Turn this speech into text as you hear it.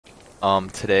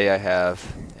Today I have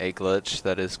a glitch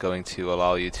that is going to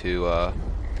allow you to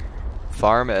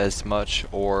farm as much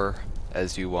ore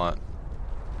as you want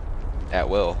at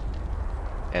will.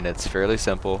 And it's fairly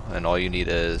simple, and all you need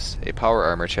is a power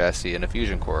armor chassis and a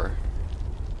fusion core.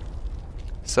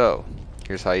 So,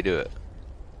 here's how you do it.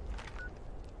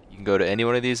 You can go to any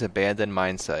one of these abandoned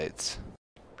mine sites.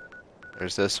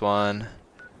 There's this one.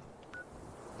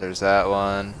 There's that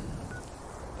one.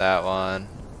 That one.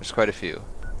 There's quite a few.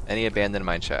 Any abandoned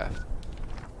mine shaft.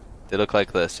 They look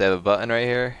like this. They have a button right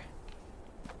here,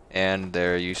 and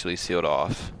they're usually sealed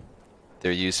off.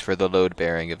 They're used for the load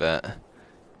bearing event,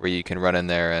 where you can run in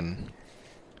there and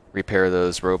repair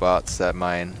those robots that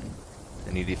mine,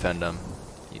 and you defend them.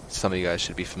 Some of you guys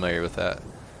should be familiar with that.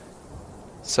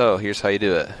 So here's how you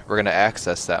do it. We're going to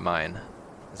access that mine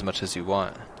as much as you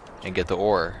want, and get the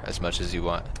ore as much as you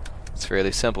want. It's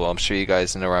fairly simple. I'm sure you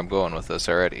guys know where I'm going with this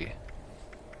already,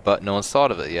 but no one's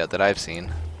thought of it yet that I've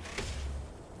seen.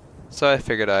 So I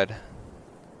figured I'd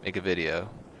make a video.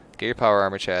 Get your power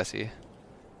armor chassis,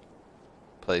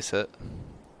 place it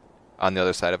on the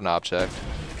other side of an object,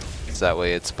 so that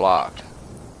way it's blocked.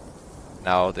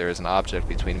 Now there is an object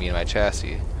between me and my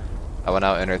chassis. I will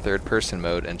now enter third person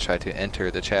mode and try to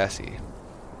enter the chassis.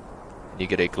 You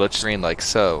get a glitch screen like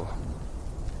so.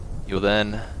 You'll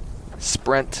then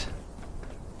sprint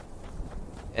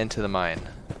into the mine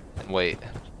and wait.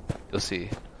 You'll see.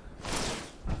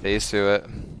 Phase through it.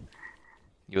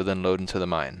 You'll then load into the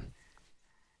mine.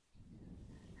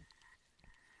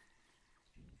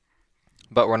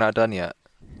 But we're not done yet.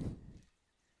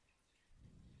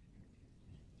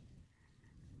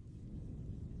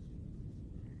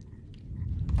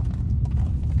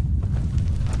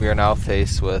 We are now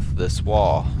faced with this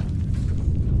wall.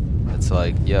 It's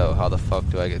like, yo, how the fuck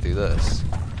do I get through this?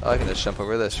 Oh, I can just jump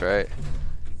over this, right?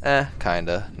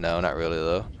 Kinda. No, not really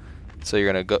though. So you're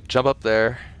gonna go jump up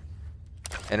there,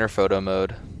 enter photo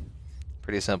mode.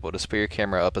 Pretty simple. Just put your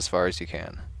camera up as far as you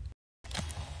can.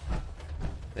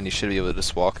 Then you should be able to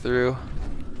just walk through.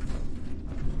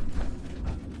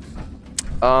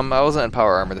 I wasn't in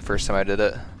power armor the first time I did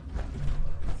it.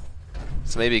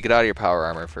 So maybe get out of your power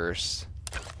armor first.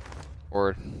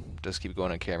 Or just keep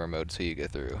going in camera mode till you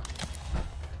get through.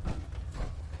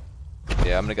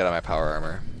 Yeah, I'm gonna get out of my power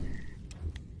armor.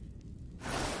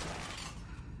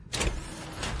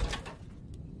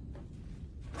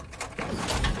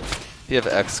 If you have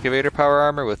excavator power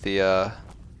armor with the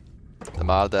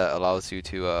mod that allows you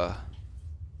to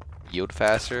yield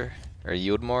faster or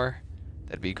yield more,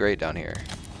 that'd be great down here.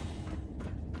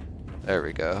 There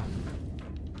we go.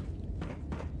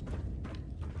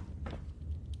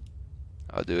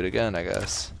 I'll do it again, I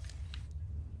guess.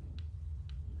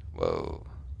 Whoa.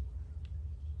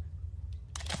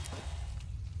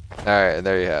 Alright,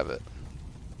 there you have it.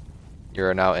 You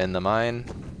are now in the mine.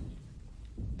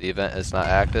 The event is not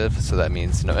active, so that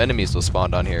means no enemies will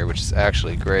spawn down here, which is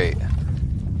actually great.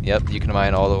 Yep, you can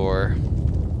mine all the ore.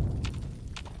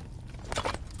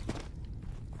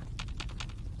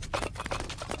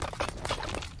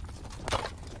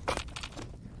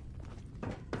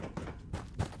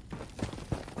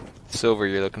 Silver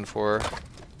you're looking for.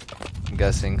 I'm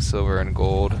guessing silver and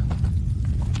gold.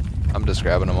 I'm just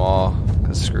grabbing them all,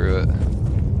 cause screw it.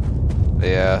 But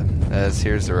yeah,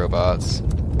 here's the robots.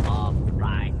 All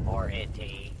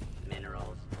priority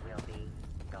minerals will be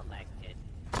collected.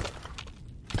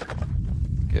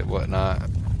 Get whatnot.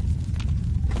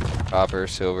 Copper,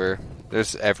 silver.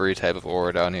 There's every type of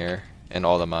ore down here in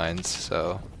all the mines,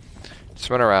 so just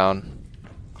run around,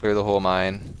 clear the whole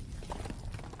mine,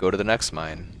 go to the next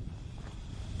mine.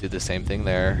 Do the same thing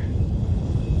there.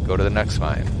 Go to the next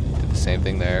mine. Do the same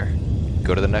thing there.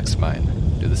 Go to the next mine.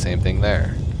 Do the same thing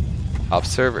there. Hop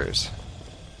servers.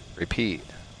 Repeat.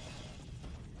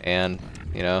 And,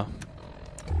 you know,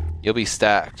 you'll be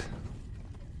stacked.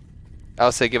 I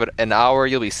would say give it an hour,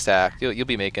 you'll be stacked. You'll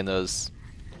be making those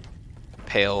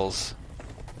pails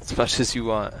as much as you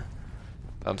want.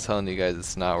 I'm telling you guys,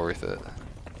 it's not worth it.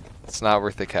 It's not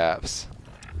worth the caps.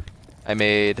 I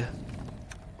made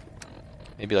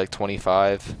maybe like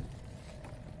 25.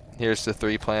 Here's the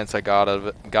 3 plants I got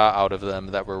out of them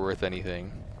that were worth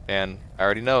anything, and I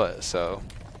already know it, so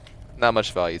not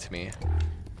much value to me.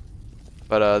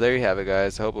 But there you have it,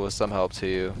 guys. I hope it was some help to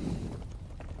you.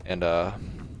 And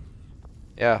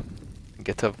yeah,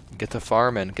 get to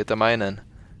farming, get to mining.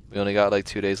 We only got like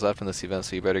 2 days left in this event,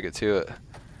 so you better get to it.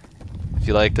 If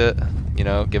you liked it, you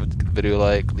know, give the video a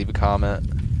like, leave a comment,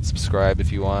 subscribe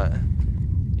if you want.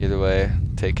 Either way,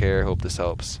 take care. Hope this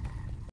helps.